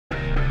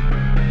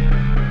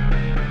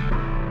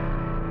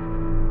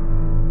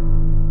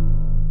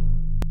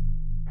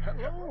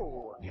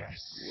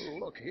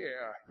Look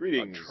here.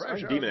 Greetings, I'm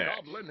Demonac.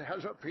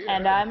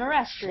 And I'm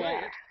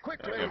Orestria. I'm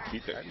gonna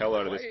beat the hell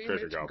out of this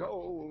treasure goblin.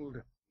 Gold.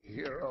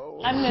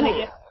 I'm gonna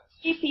get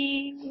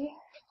creepy.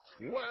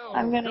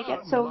 I'm gonna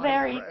get so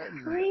very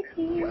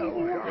creepy.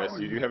 Yes,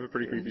 you do have a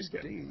pretty creepy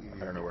skin.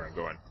 I don't know where I'm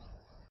going.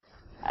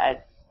 I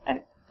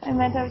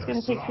meant I was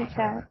gonna take creep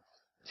talent.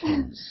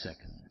 10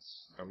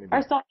 seconds.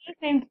 Our song is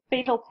named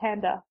Fatal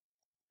Panda.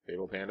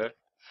 Fatal Panda?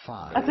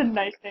 5. That's a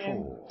nice name.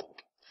 4,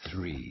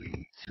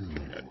 3, 2.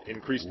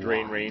 Increased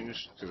drain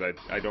range, because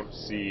I don't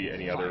see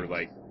any other,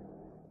 like,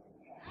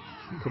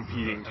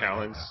 competing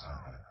talents.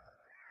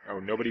 Oh,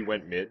 nobody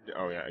went mid?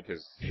 Oh, yeah,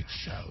 because... It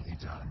shall be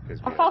done.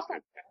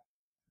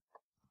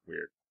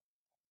 Weird.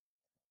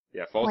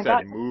 Yeah,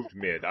 Falstad moved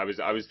mid. I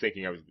was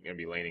thinking I was going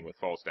to be laning with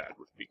Falstad,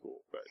 which would be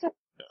cool, but...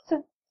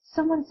 So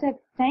someone said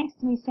thanks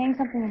to me saying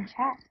something in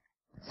chat.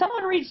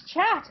 Someone reads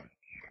chat!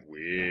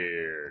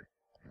 Weird.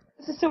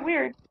 This is so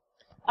weird.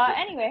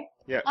 Anyway,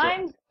 yeah, so,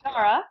 I'm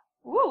Zagara.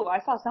 Woo, I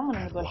saw someone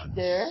in the bush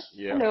there.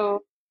 Yeah.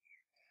 Hello.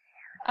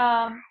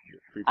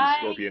 Creepy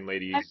scorpion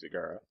lady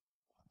Zagara.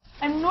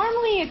 I'm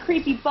normally a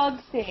creepy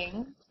bug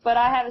thing, but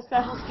I have a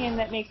special skin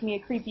that makes me a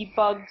creepy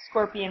bug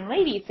scorpion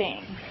lady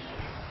thing.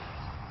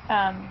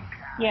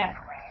 Yeah.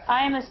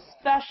 I am a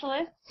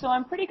specialist, so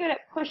I'm pretty good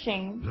at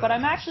pushing, but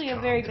I'm actually a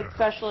very good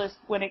specialist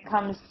when it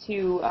comes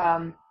to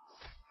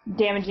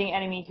damaging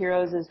enemy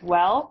heroes as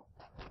well.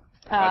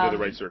 Under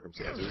the right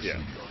circumstances,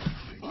 yeah.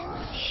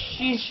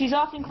 She's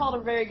often called a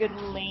very good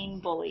lane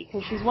bully,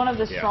 because she's one of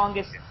the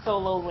strongest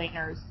solo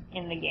laners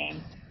in the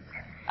game.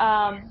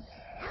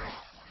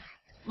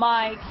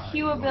 My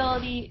Q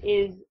ability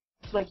is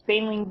like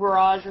Baneling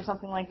Barrage or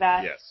something like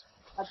that. Yes.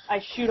 I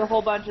shoot a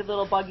whole bunch of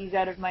little buggies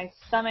out of my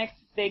stomach.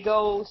 They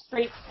go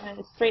straight in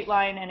a straight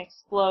line and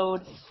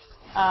explode.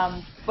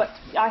 But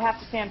I have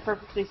to stand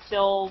perfectly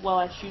still while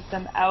I shoot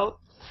them out.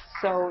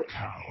 So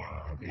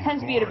it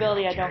tends to be an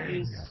ability I don't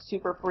use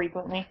super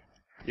frequently.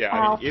 Yeah,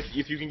 I mean,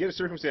 if you can get a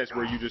circumstance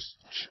where you just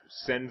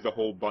send the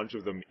whole bunch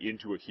of them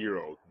into a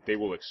hero, they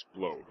will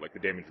explode. Like, the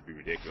damage would be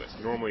ridiculous.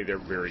 Normally, they're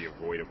very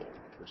avoidable,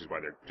 which is why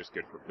they're just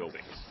good for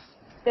buildings.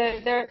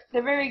 They're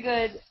very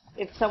good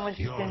if someone's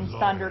just been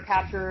stunned or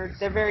captured.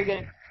 They're very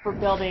good for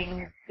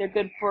building. They're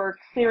good for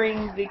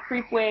clearing the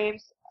creep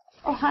waves.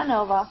 Oh, hi,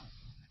 Nova.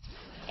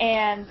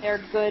 And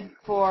they're good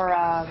for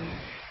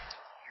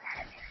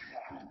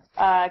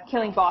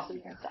killing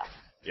bosses and stuff.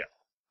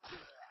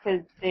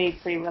 Because they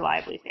pretty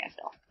reliably stand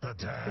still.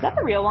 Is that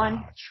the real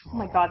one? Oh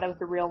my god, that was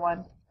the real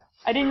one.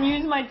 I didn't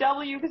use my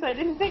W because I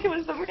didn't think it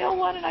was the real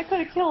one and I could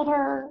have killed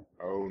her.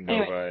 Oh,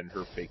 Nova and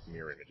her fake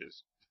mirror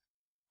images.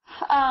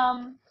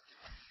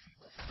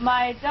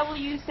 My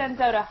W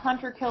sends out a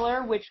hunter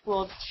killer which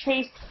will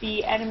chase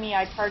the enemy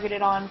I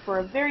targeted on for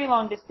a very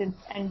long distance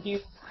and do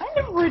kind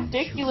of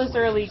ridiculous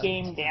early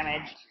game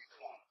damage.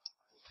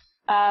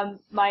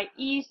 My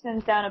E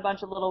sends down a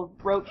bunch of little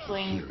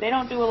roachlings. They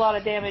don't do a lot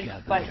of damage,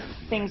 but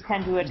things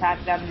tend to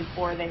attack them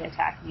before they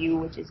attack you,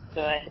 which is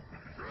good.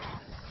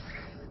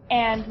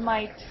 And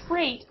my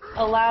trait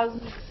allows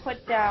me to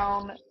put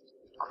down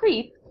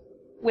Creep,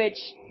 which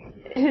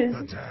is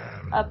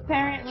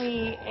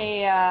apparently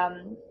a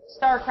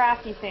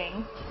StarCrafty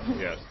thing.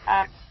 Yes.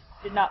 I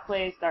did not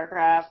play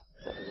StarCraft,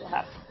 so we'll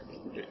have to...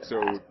 Okay,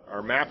 so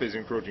our map is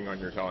encroaching on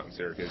your talent,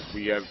 Sarah, because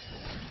we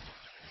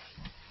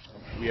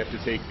have to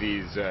take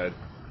these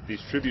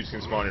tributes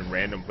can spawn in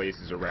random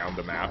places around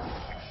the map,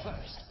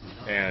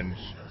 and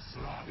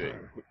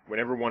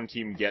whenever one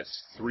team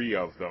gets 3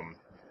 of them,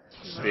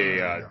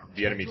 the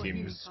enemy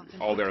teams,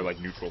 all their like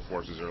neutral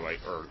forces or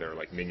their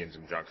like minions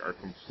and junk are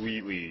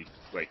completely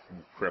like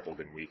crippled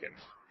and weakened.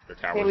 Their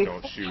towers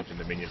don't shoot, and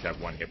the minions have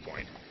 1 hit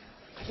point.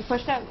 We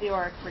pushed out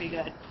Leoric pretty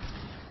good.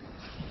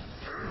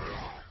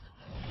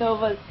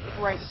 Nova's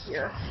right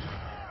here.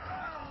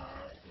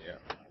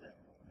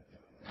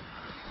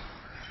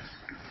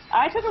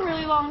 I took a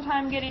really long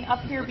time getting up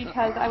here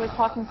because I was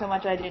talking so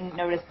much I didn't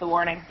notice the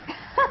warning.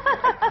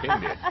 I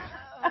pinned it.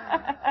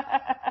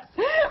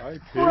 I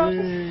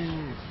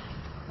pinned.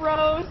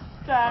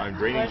 I'm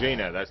draining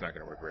Jaina. That's not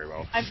going to work very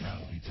well.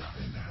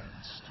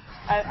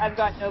 I've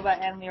got Nova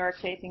and Leoric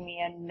chasing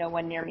me and no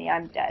one near me.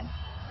 I'm dead.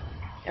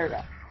 There we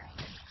go.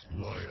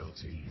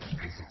 Loyalty.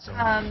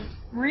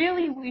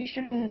 Really, we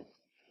shouldn't...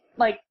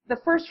 Like, the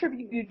first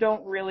tribute you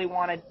don't really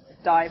want to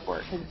die for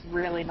it because it's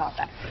really not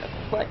that good.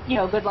 But, you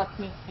know, good luck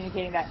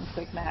communicating that in a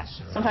quick match.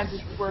 Sometimes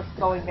it's worth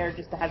going there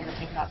just to have your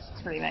team not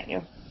scream at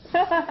you.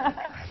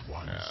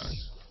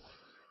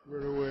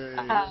 Run away.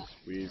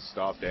 Please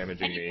stop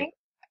damaging me.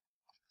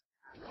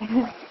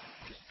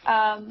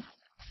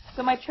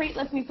 So my trait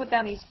lets me put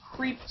down these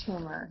creep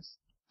tumors.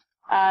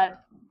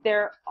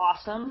 They're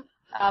awesome.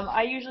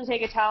 I usually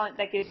take a talent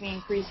that gives me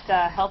increased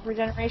health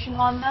regeneration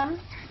on them.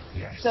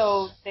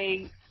 So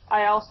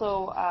I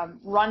also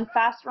run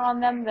faster on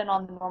them than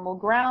on the normal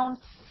ground,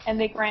 and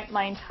they grant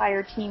my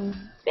entire team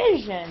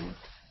vision,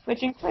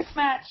 which in quick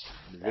match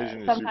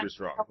vision is super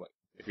strong.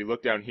 if you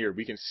look down here,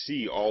 we can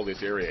see all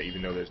this area,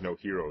 even though there's no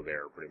hero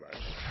there, pretty much.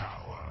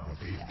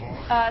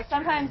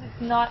 Sometimes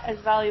it's not as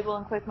valuable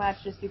in quick match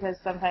just because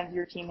sometimes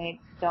your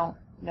teammates don't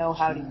know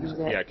how to use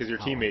it. Yeah, because your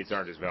teammates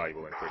aren't as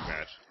valuable in quick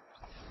match.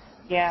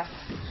 Yeah.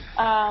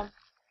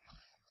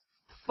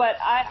 But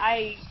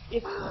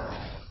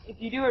if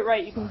you do it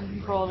right, you can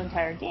control an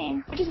entire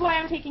game, which is why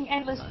I'm taking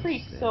Endless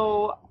Creep,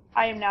 so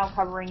I am now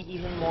covering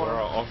even more.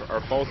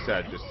 Our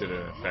Falstad just did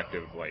an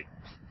effective, like,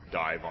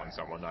 dive on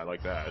someone. I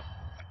like that.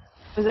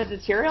 Was it the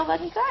Tyrael that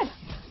just died?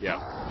 Yeah.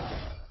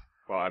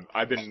 Well,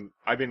 I've been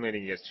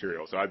landing against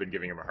Tyrael, so I've been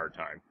giving him a hard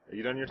time. Are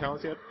you done your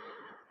talents yet?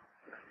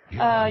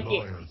 Yeah.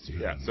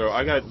 Yeah, so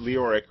I got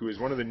Leoric, who is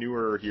one of the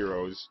newer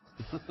heroes,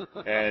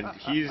 and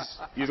he's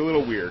a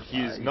little weird.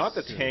 He's not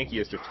the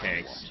tankiest of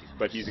tanks,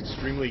 but he's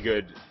extremely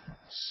good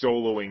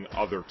soloing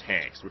other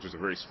tanks, which is a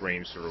very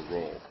strange sort of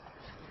role.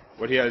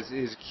 What he has,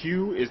 his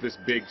Q is this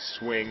big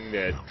swing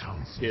that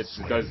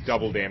does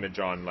double damage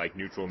on, like,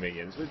 neutral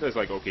minions. It does,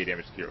 like, okay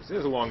damage to heroes. It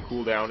has a long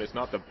cooldown. It's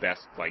not the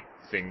best, like,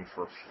 thing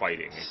for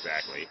fighting,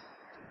 exactly.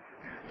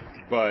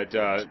 But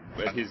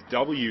his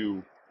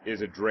W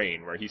is a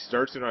drain, where he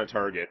starts it on a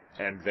target,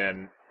 and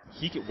then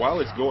while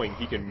it's going,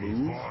 he can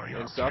move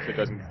and stuff. It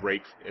doesn't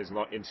break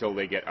until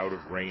they get out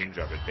of range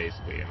of it,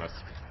 basically, unless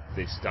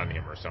they stun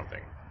him or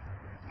something.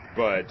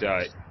 But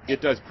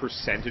it does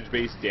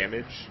percentage-based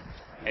damage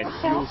and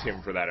heals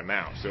him for that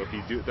amount. So if he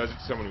does it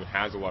to someone who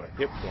has a lot of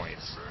hit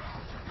points,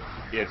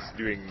 it's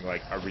doing,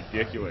 like, a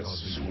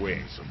ridiculous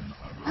swing.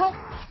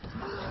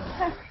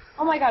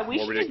 Oh my god, we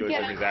More should ridiculous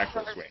get than his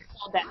actual swing.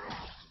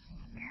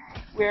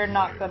 We're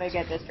not gonna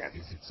get this trip.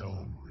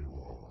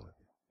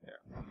 Yeah.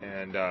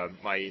 And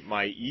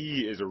my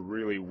E is a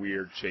really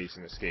weird chase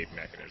and escape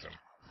mechanism.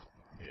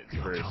 It's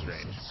very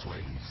strange.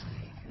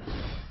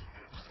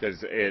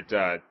 Because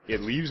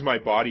it leaves my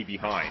body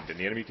behind, and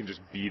the enemy can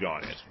just beat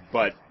on it,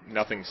 but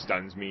nothing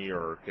stuns me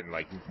or can,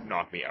 like,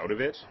 knock me out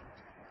of it.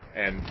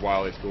 And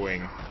while it's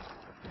going,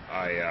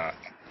 I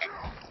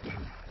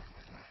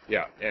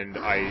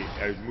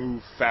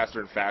move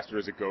faster and faster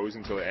as it goes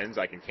until it ends.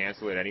 I can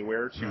cancel it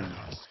anywhere to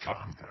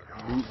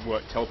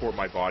teleport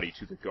my body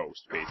to the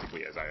ghost,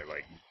 basically, as I,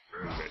 like,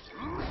 move it.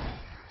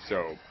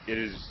 So it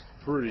is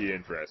pretty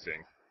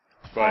interesting.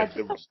 But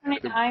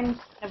I'm kind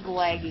of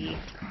laggy.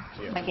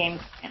 Yeah. My game.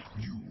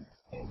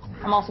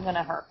 I'm also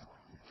gonna hurt.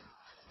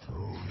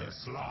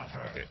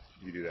 Okay,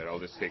 you do that. I'll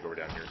just take over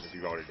down here since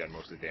you've already done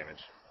most of the damage.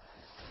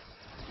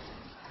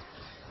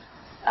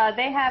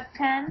 They have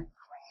 10,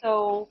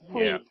 so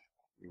please. Yeah.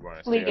 We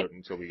want to stay out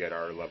until we get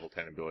our level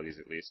 10 abilities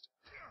at least.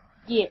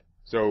 Yeah.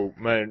 So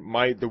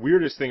the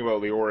weirdest thing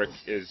about Leoric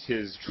is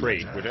his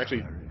trait, which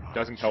actually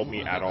doesn't help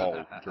me at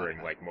all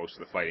during, like, most of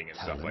the fighting and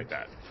stuff like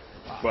that.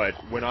 But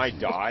when I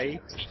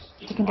die,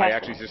 I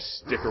actually just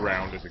stick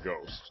around as a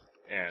ghost.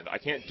 And I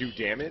can't do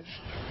damage,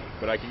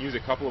 but I can use a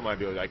couple of my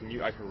abilities. I can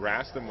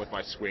harass them with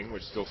my swing,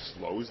 which still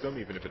slows them,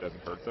 even if it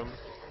doesn't hurt them.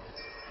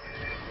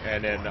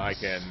 And then I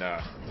can...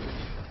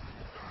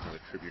 there's a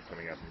tribute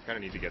coming up. We kind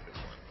of need to get this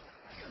one.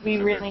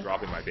 They're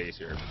dropping my base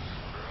here.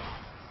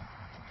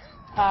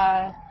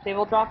 They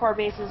will drop our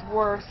bases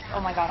worse.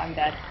 Oh my god, I'm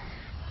dead.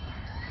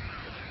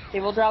 They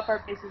will drop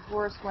our bases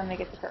worse when they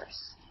get the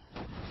curse.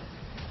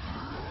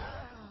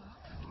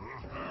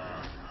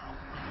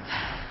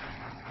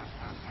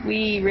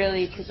 We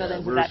really trickled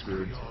into that.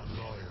 We're screwed.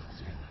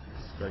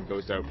 Then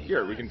goes out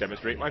here. We can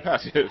demonstrate my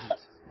passive.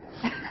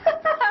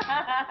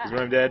 Because when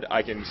I'm dead,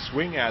 I can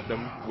swing at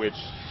them, which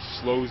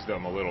slows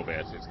them a little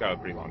bit. It's got a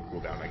pretty long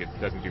cooldown. Like, it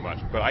doesn't do much.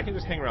 But I can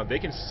just hang around. They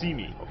can see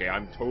me. Okay,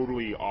 I'm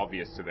totally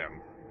obvious to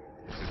them.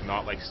 This is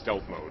not like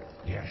stealth mode.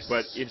 Yes.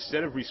 But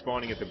instead of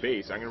respawning at the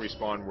base, I'm going to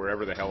respawn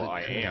wherever the hell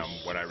I am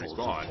when I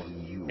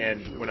respawn.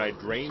 And when I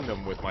drain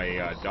them with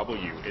my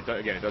W, it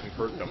doesn't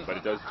hurt them, but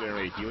it does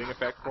generate a healing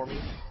effect for me.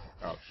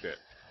 Oh, shit.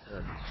 There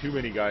are too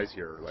many guys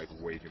here, like,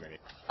 way too many.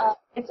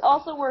 It's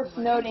also worth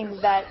noting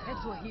that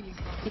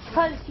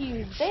because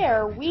he's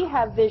there, we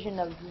have vision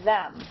of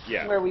them.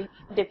 Yeah. Where we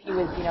if he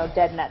was,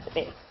 dead and at the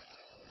base.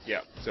 Yeah,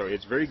 so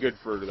it's very good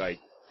for, like,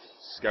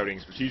 scouting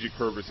strategic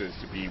purposes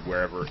to be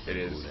wherever it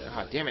is.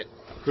 Ah, damn it.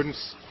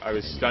 I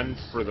was stunned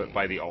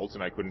by the ult,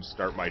 and I couldn't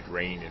start my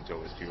drain until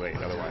it was too late.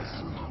 Otherwise,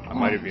 I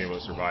might have been able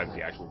to survive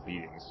the actual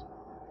beatings.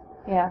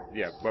 Yeah.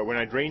 Yeah, but when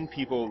I drain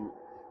people...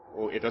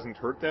 Well, it doesn't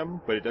hurt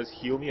them, but it does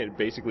heal me. It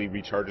basically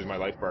recharges my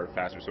life bar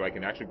faster, so I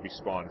can actually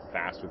respawn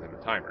fast within the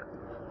timer.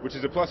 Which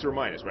is a plus or a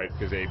minus, right?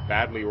 Because a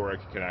bad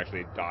Leoric can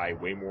actually die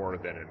way more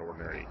than an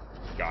ordinary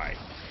guy.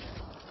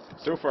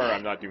 So far,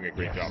 I'm not doing a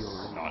great job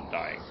of not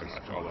dying so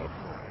much, although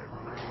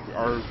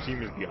our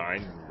team is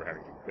behind, and we're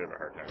having a bit of a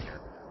hard time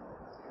here.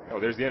 Oh,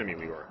 there's the enemy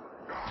Leoric,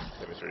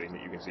 demonstrating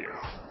that you can see her.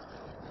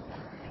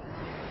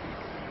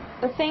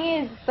 The thing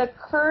is, the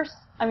curse...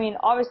 I mean,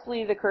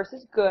 obviously the curse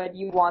is good.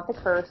 You want the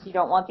curse. You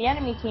don't want the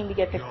enemy team to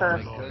get the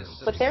curse.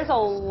 But there's a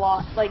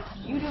lot... Like,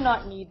 you do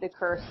not need the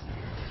curse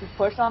to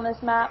push on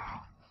this map.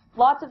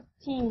 Lots of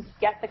teams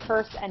get the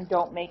curse and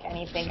don't make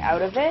anything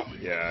out of it.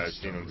 Yeah, I've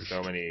seen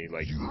so many,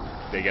 like,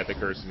 they get the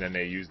curse and then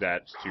they use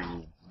that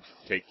to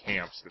take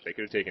camps that they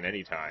could have taken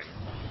any time.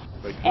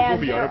 Like, it And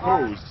will be there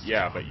unopposed,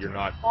 yeah, but you're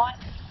not...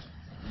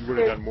 You would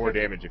have done more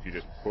damage if you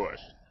just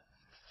pushed.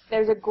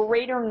 There's a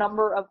greater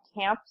number of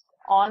camps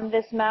on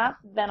this map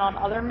than on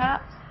other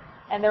maps,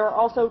 and there are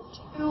also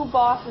 2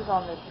 bosses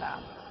on this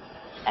map.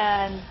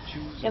 And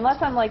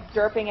unless I'm like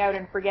derping out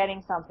and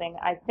forgetting something,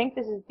 I think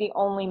this is the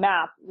only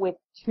map with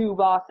 2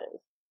 bosses.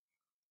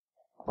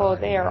 Oh,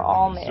 they are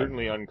all mid.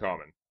 Certainly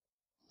uncommon.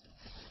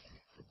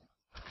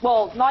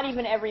 Well, not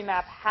even every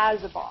map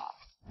has a boss.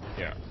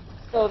 Yeah.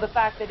 So the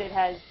fact that it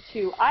has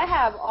 2, I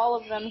have all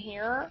of them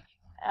here.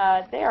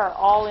 They are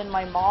all in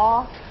my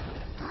maw.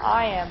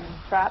 I am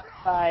trapped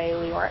by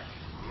Leoric.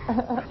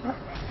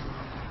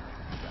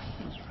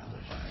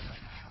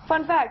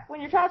 Fun fact,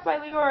 when you're trapped by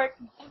Leoric,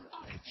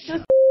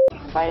 just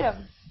fight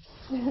him.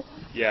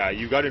 Yeah,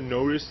 you got to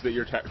notice that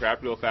you're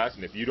trapped real fast,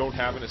 and if you don't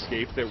have an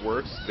escape that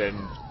works, then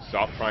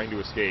stop trying to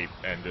escape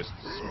and just,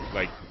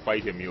 like,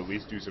 fight him. You'll at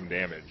least do some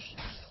damage.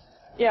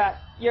 Yeah,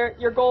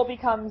 your goal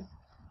becomes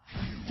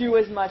do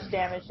as much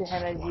damage to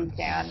him as you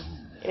can.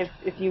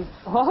 If you...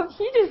 Oh,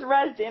 he just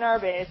rezzed in our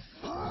base.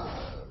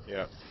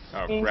 Yeah.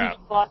 Oh, crap.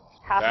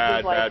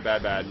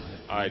 Bad.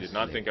 I did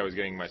not think I was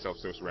getting myself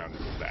so surrounded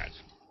with that.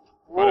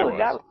 But I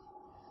was.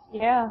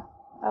 Yeah.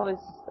 That was,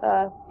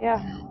 yeah.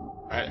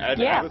 I had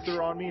an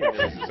Abathur on me, and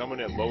there was someone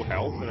at low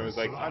health, and I was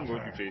like, I'm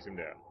going to chase him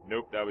down.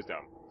 Nope, that was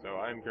dumb. So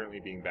I'm currently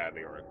being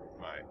badly Leoric with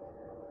my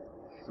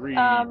 3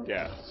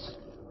 deaths,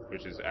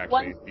 which is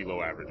actually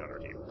below average on our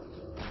team.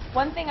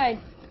 One thing I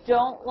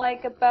don't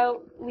like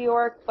about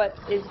Leoric, but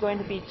is going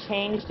to be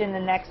changed in the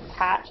next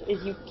patch,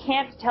 is you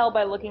can't tell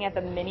by looking at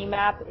the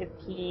mini-map if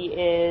he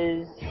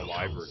is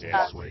alive or dead.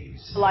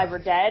 Alive or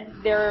dead.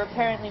 They're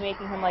apparently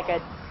making him like a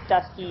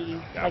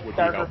dusky, that would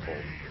be helpful.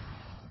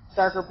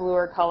 Darker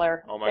bluer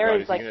color. Oh my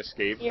god, is he gonna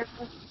escape? Here.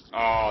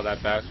 Oh,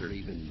 that bastard.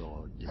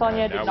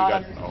 Sonya did now not we got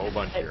understand a whole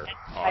bunch here.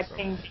 Awesome. I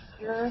pinged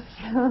here.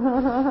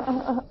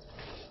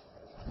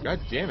 God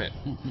damn it.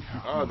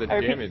 Oh, the I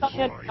damage.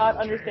 Sonya did not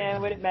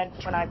understand what it meant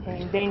when I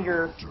pinged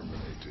danger.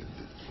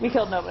 We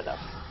killed Nova though.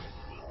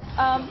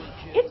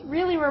 It's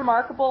really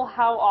remarkable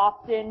how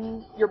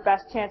often your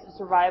best chance of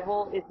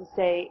survival is to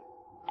say,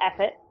 F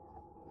it.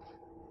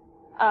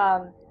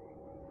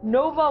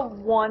 Nova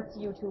wants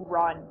you to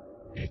run.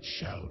 It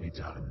shall be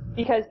done.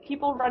 Because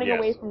people running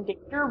away from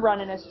danger run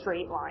in a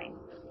straight line.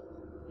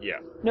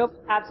 Yeah. Nope,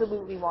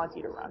 absolutely wants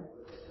you to run.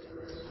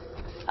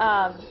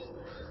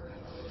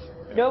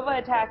 Nova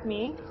attacked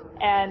me,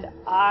 and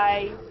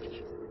I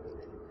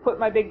put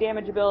my big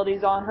damage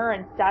abilities on her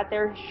and sat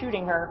there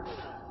shooting her.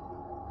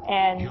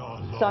 And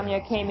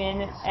Sonya came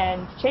in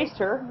and chased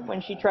her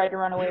when she tried to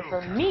run away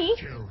from me,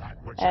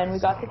 and we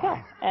got the kill.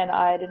 And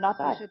I did not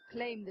die.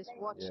 Yeah,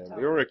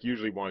 Leoric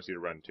usually wants you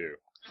to run too.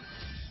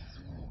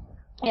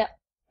 Yeah.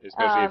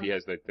 Especially if he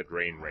has the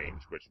drain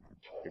range, which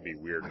could be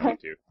weird not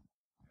to.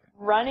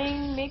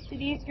 Running makes it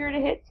easier to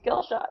hit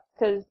skill shots,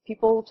 because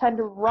people tend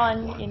to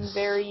run in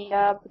very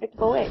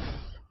predictable ways.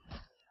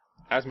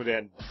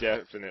 Asmodan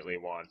definitely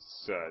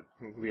wants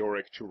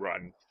Leoric to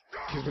run,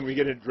 because when we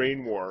get a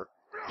drain war,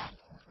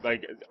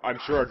 like, I'm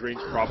sure our drains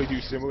probably do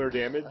similar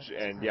damage,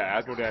 and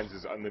yeah, Asmodan's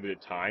is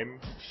unlimited time,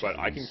 but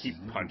I can keep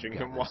punching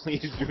him while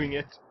he's doing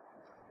it,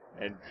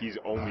 and he's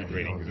only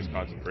draining because his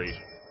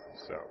concentration,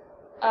 so...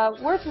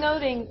 worth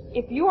noting,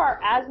 if you are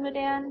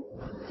Asmodan,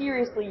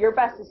 seriously, your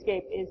best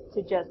escape is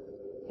to just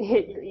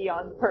hit your E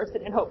on the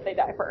person and hope they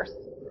die first.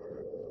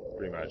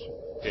 Pretty much.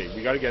 Okay,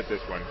 we gotta get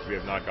this one, because we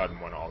have not gotten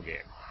one all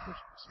game.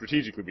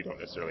 Strategically, we don't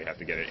necessarily have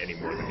to get it any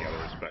more than the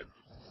others, but...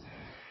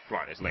 Come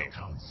on, it's lame.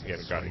 We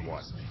haven't gotten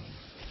one.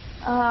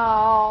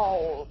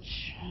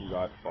 Ouch. You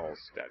got false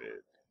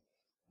statted.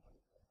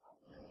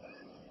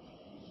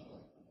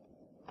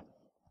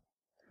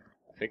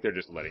 I think they're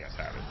just letting us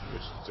have it,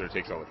 which sort of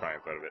takes all the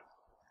triumph out of it.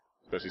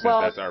 Especially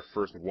since that's our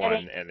first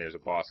one, and there's a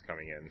boss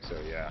coming in, so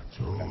yeah.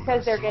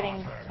 Because they're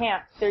getting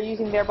camped. They're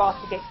using their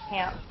boss to get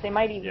camped. They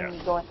might even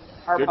go in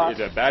our boss.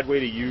 It's a bad way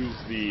to use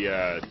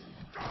the,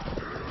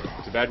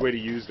 it's a bad way to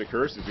use the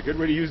curse. It's a good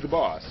way to use the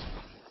boss.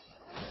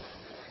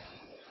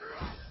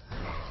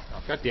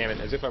 Oh, God damn it,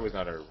 as if I was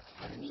not a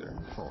user.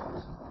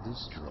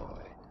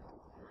 Destroyed.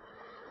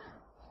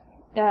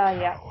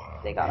 Yeah,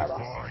 they got our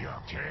boss.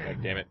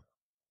 God damn it.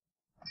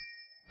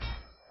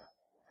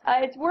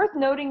 It's worth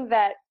noting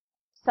that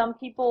some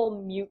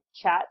people mute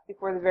chat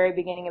before the very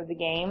beginning of the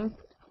game,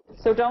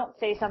 so don't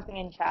say something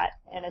in chat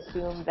and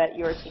assume that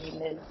your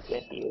team is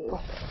with you.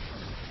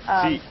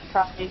 See,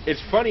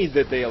 it's funny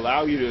that they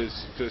allow you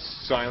to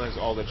silence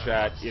all the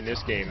chat in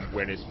this game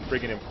when it's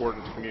friggin'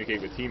 important to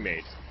communicate with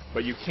teammates,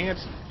 but you can't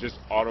just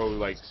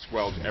auto,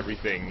 squelch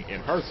everything in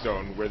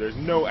Hearthstone where there's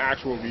no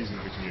actual reason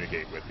to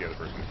communicate with the other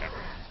person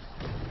ever.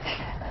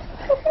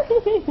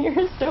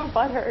 You're so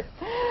butthurt.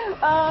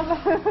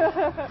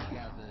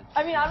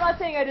 I mean, I'm not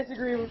saying I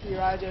disagree with you,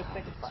 I just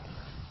think it's fun.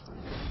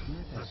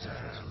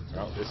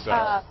 Well, this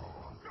sucks.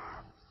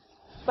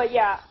 But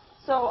yeah,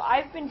 so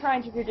I've been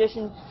trying to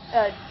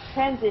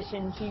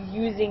transition to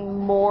using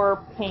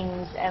more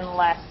pings and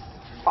less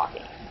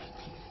talking,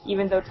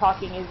 even though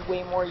talking is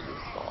way more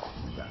useful.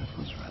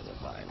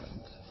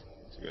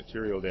 We got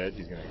Tyrael dead.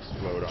 He's gonna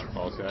explode on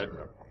Falstad.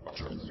 That's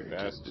too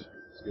fast.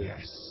 That's good.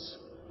 Yes.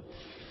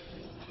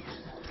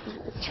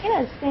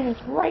 Tina's standing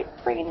right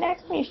friggin'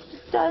 next to me. She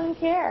just doesn't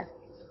care.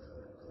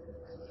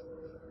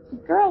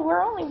 Girl,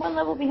 we're only one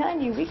level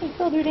behind you. We can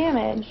still do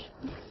damage.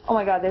 Oh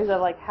my god, there's a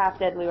like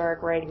half-dead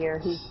Leoric right here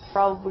who's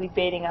probably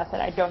baiting us,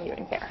 and I don't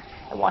even care.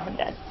 I want him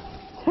dead.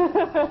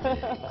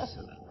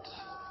 Excellent.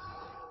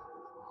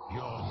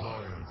 Your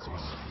loyalty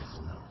is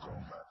no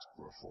combat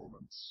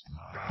performance.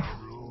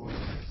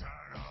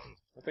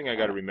 One thing I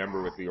gotta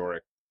remember with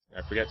Leoric,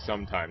 I forget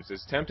sometimes,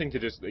 it's tempting to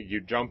just, you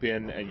jump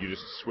in and you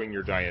just swing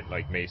your giant,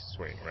 like, mace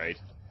swing, right?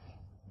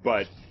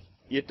 But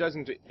it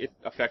doesn't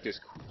affect his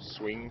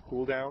swing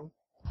cooldown,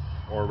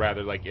 or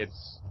rather, like,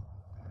 it's,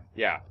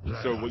 yeah.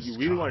 So what you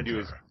really want to do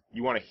is,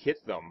 you want to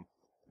hit them,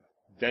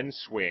 then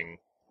swing,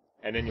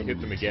 and then you'll hit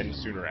them again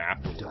sooner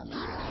afterwards.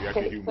 You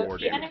actually do more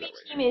the damage enemy that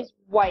way. team is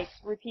wiped.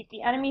 Repeat,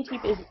 the enemy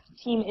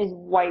team is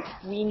wiped.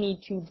 We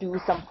need to do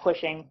some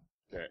pushing.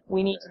 Okay.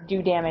 We need to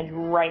do damage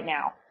right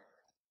now.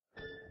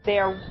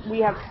 We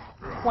have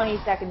 20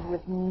 seconds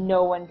with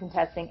no one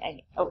contesting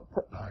any. Oh,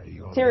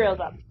 Tyrael's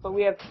up, but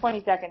we have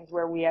 20 seconds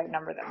where we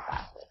outnumber them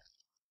fastly.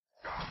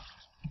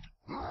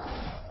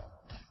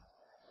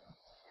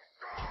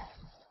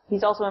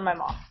 He's also in my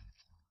maw.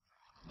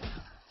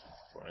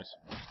 Nice.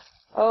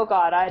 Oh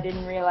god, I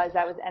didn't realize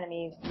that was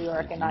enemy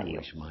Leoric and not you.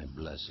 Wish my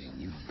blessing,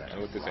 you I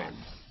look the same.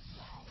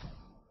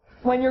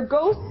 When you're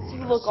ghosts,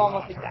 you look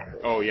almost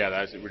exactly. Oh yeah,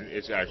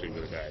 it's actually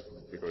really bad.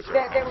 It goes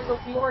There was a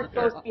Leoric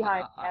ghost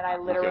behind me, and I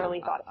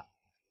literally thought it.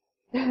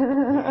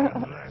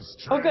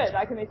 Oh good,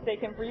 I can mistake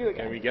him for you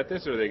again. Can we get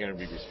this, or are they going to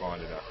be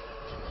respawned enough?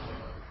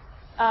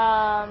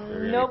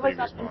 Nova's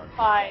up in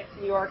 5,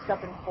 Leoric's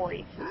up in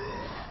 40.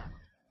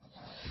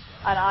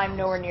 And I'm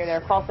nowhere near there.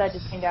 Falstad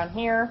just came down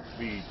here.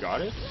 We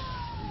got it?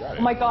 We got it.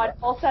 Oh my god,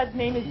 Falstad's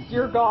name is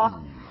Dear Goth.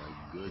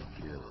 good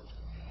kill.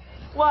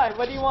 What?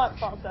 What do you want,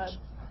 Falstad?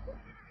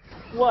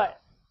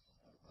 What?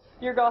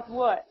 Dear Goth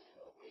what?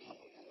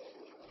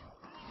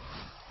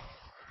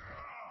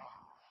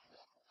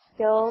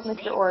 Kill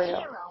Mr.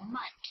 Oreo.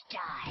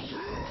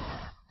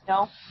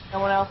 No? No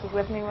one else is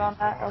with me on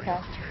that? Okay.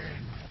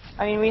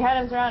 I mean, we had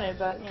him surrounded,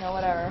 but, you know,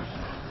 whatever.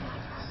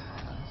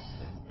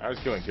 I was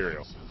killing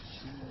Tyrael.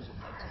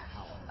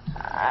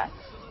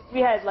 We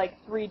had like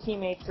 3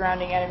 teammates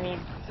surrounding enemy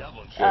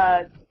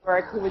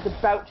Leoric who was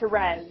about to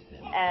res,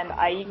 and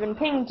I even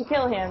pinged to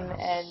kill him,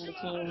 and the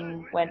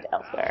team went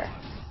elsewhere.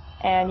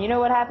 And you know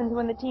what happens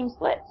when the team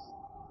splits?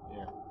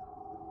 Yeah.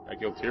 I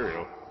killed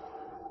Tyrael.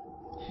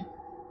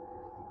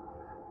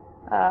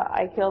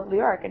 I killed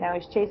Leoric, and now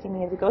he's chasing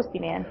me as a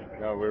ghosty man.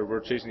 No, we're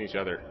chasing each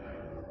other.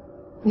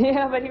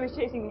 Yeah, but he was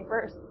chasing me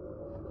first.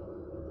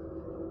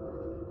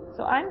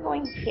 So I'm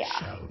going here.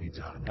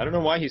 I don't know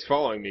why he's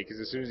following me,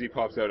 because as soon as he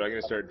pops out, I'm going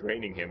to start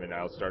draining him, and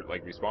I'll start,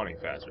 like, respawning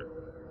faster.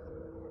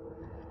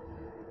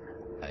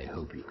 I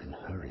hope you can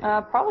hurry.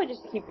 Probably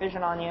just to keep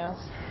vision on you. Is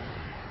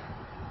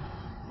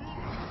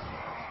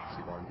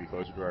he wanting to be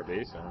closer to our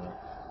base? I don't know.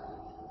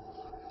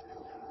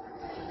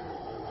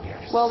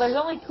 Yes. Well, there's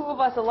only 2 of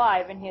us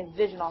alive, and he has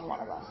vision on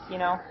one of us, you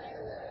know?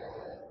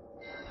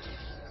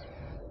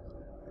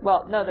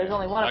 Well, no, there's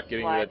only one of us Not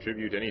getting alive. that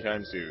tribute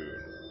anytime soon.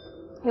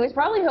 He was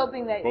probably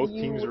hoping that Both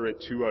teams are at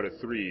 2 out of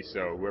 3,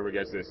 so whoever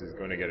gets this is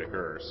going to get a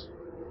curse.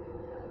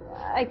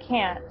 I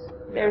can't.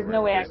 There's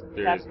no way I can.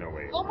 There is no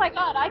way. Oh my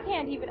god, I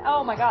can't even.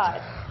 Oh my god.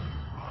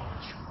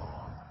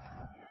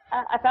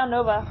 I found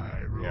Nova.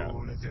 Yeah.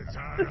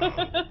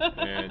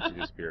 And she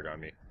disappeared on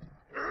me.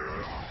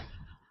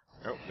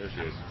 Oh, there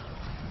she is.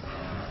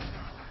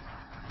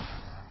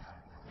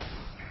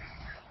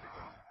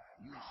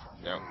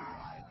 No.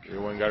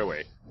 Everyone got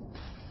away.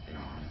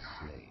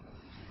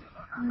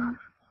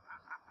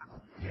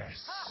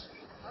 Yes.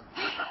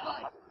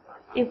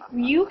 If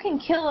you can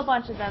kill a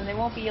bunch of them, they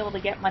won't be able to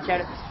get much out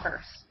of this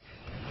curse.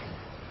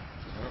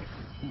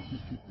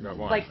 Got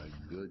one. Like,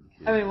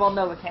 I mean, well,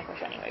 Nova can't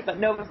push anyway, but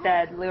Nova's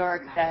dead,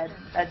 Leoric's dead.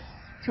 That's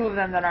 2 of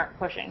them that aren't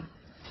pushing.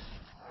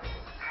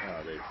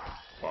 Oh, they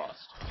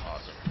lost.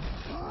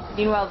 Awesome.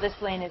 Meanwhile,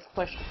 this lane is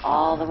pushed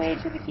all the way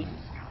to the keep.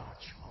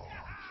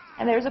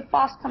 And there's a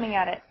boss coming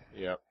at it.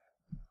 Yep.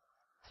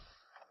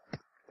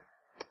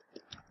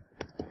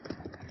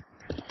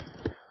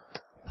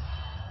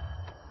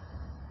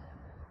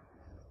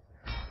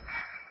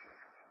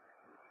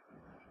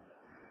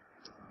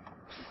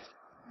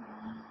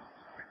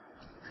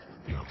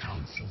 Your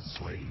counsel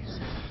sways.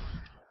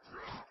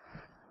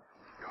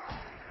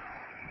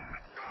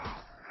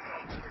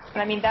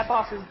 And I mean, that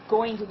boss is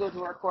going to go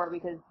to our core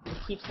because the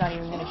keep's not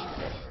even going to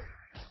shoot it.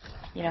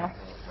 You know?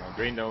 Well,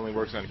 Drain only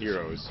works on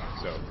heroes,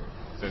 so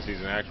since he's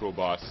an actual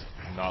boss,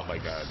 not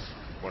like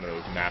one of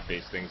those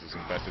map-based things that's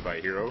infested by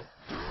a hero,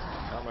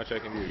 not much I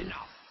can do.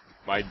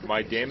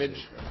 My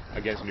damage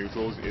against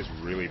neutrals is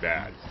really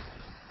bad.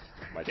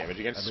 My damage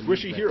against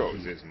squishy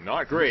heroes is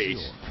not great.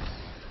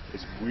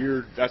 It's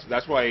weird.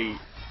 That's why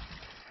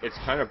it's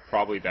kind of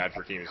probably bad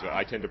for teams. So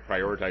I tend to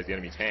prioritize the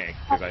enemy tank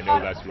because I know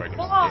that's who I can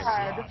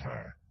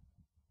God.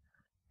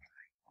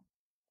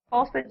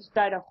 Falstad just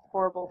died a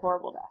horrible,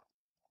 horrible death.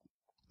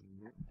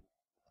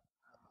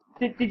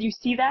 Did you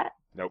see that?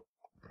 Nope.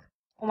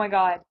 Oh my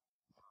god.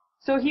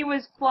 So he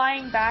was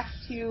flying back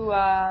to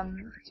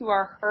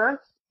our Earth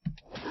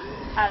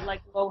at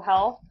like low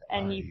health,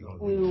 and he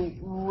flew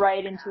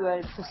right into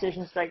a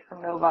precision strike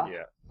from Nova.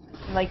 Yeah.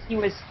 And, like, he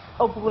was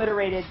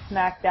obliterated,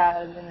 smack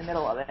dab in the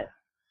middle of it.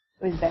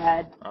 It was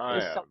bad. I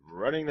am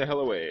running the hell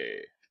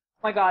away.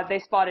 Oh my god, they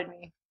spotted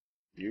me.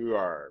 You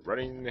are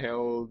running the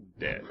hell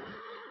dead.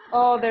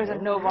 Oh, there's a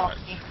Nova on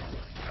me.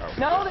 Oh,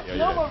 No, there's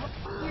Nova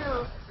right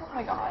here. Oh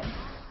my god.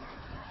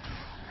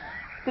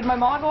 Did my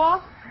maw go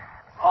off?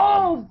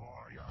 Oh!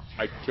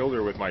 I killed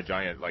her with my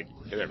giant, like,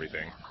 hit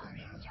everything.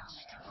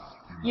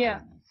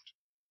 Yeah.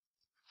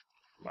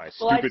 My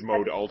stupid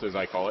mode ult, as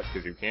I call it,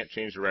 because you can't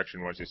change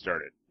direction once you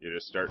start it. You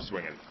just start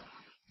swinging.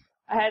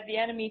 I had the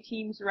enemy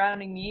team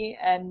surrounding me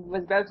and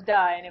was about to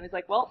die, and it was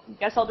like, well,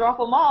 guess I'll drop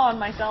a maw on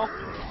myself.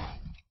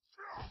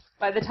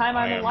 By the time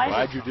I'm alive...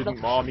 I am glad you didn't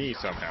maw me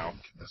somehow.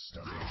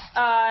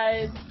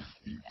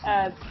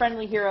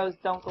 Friendly heroes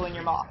don't go in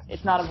your maw.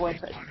 It's not a void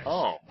prison.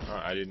 Oh,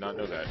 I did not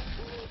know that.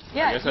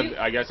 Yeah,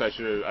 I guess I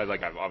should have...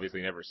 I've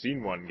obviously never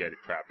seen one get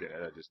trapped in it.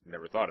 I just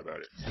never thought about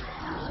it.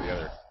 The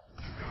other.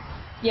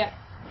 Yeah.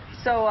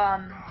 So,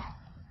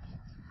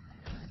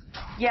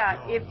 yeah,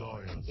 if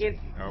oh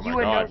you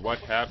my god, know, what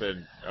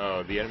happened?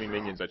 Oh, the enemy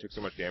minions, I took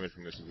so much damage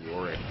from this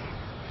Leoric.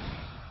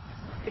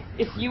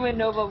 if you and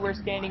Nova were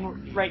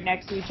standing right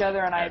next to each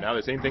other and And now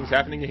the same thing's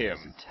happening to him.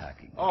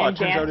 Oh, it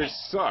turns out it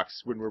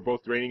sucks when we're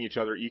both draining each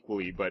other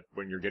equally, but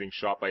when you're getting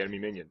shot by enemy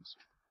minions.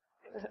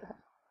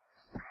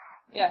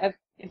 Yeah,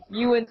 if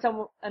you and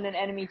an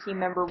enemy team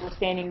member were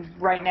standing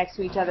right next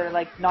to each other,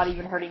 like not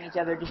even hurting each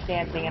other, just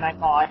dancing, and I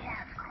mod,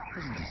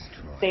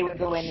 they would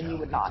go in and you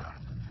would not.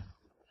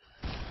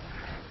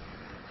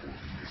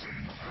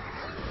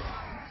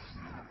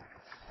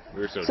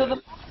 We're so dead.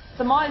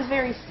 The mod is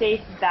very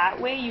safe that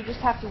way. You just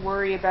have to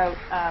worry about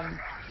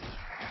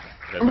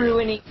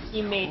ruining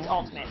teammates'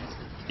 ultimates.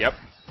 Yep.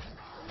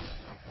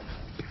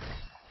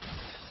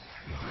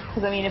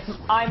 Because, I mean, if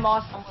I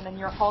maw someone and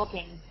you're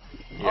hulking,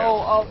 yeah.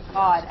 oh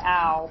god,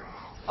 ow.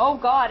 Oh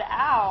god,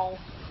 ow.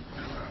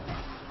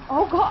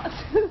 Oh god,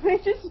 they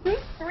just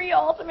used 3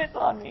 ultimates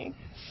on me.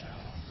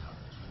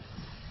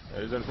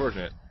 That is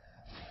unfortunate.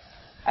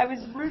 I was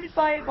rooted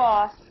by a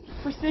boss,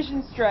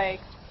 precision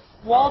strike,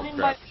 walled in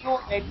by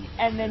Leoric,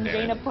 and then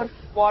Dana put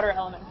water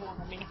element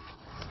on me.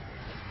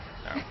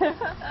 Oh.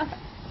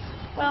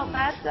 Well,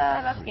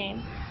 that's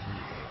game.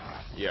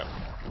 Yep.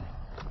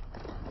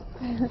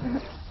 Oh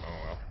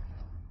well.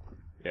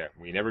 Yeah,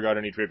 we never got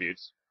any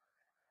tributes.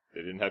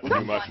 They didn't have to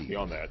do much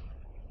beyond that.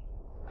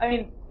 I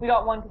mean, we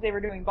got one because they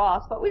were doing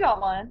boss, but we got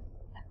one.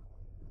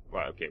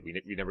 Well, okay,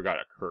 we never got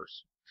a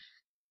curse.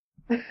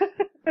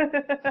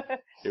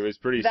 It was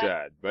pretty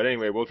sad. But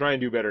anyway, we'll try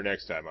and do better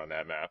next time on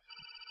that map.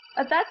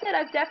 That said,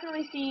 I've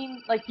definitely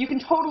seen, like, you can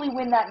totally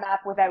win that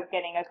map without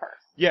getting a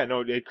curse. Yeah,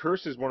 no, a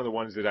curse is one of the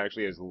ones that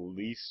actually has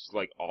least,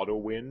 like,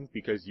 auto-win,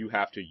 because you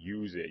have to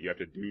use it. You have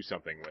to do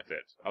something with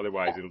it.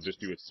 Otherwise, it'll just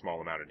do a small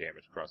amount of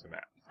damage across the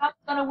map. You're not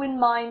gonna win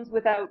mines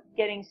without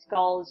getting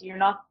skulls. You're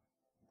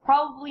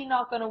probably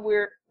not gonna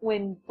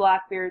win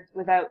Blackbeards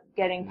without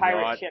getting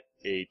pirate ships.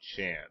 Not a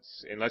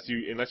chance. Unless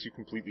you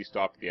completely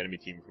stop the enemy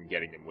team from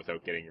getting them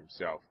without getting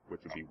yourself, which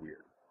would be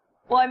weird.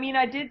 Well, I mean,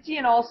 I did see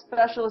an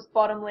all-specialist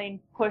bottom lane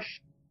push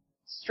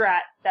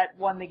strat that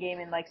won the game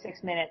in like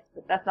 6 minutes,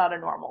 but that's not a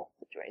normal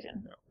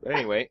situation. No. But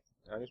anyway,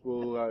 I guess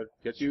we'll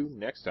get you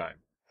next time.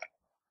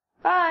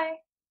 Bye!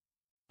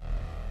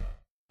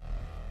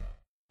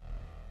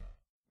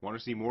 Want to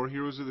see more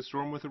Heroes of the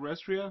Storm with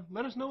Orestria?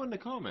 Let us know in the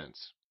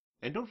comments.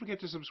 And don't forget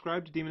to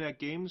subscribe to Demonac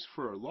Games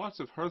for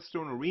lots of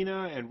Hearthstone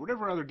Arena and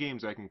whatever other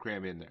games I can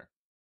cram in there.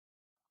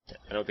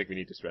 I don't think we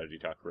need to strategy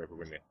talk forever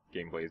when the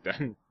gameplay is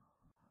done.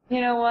 You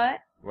know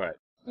what? What?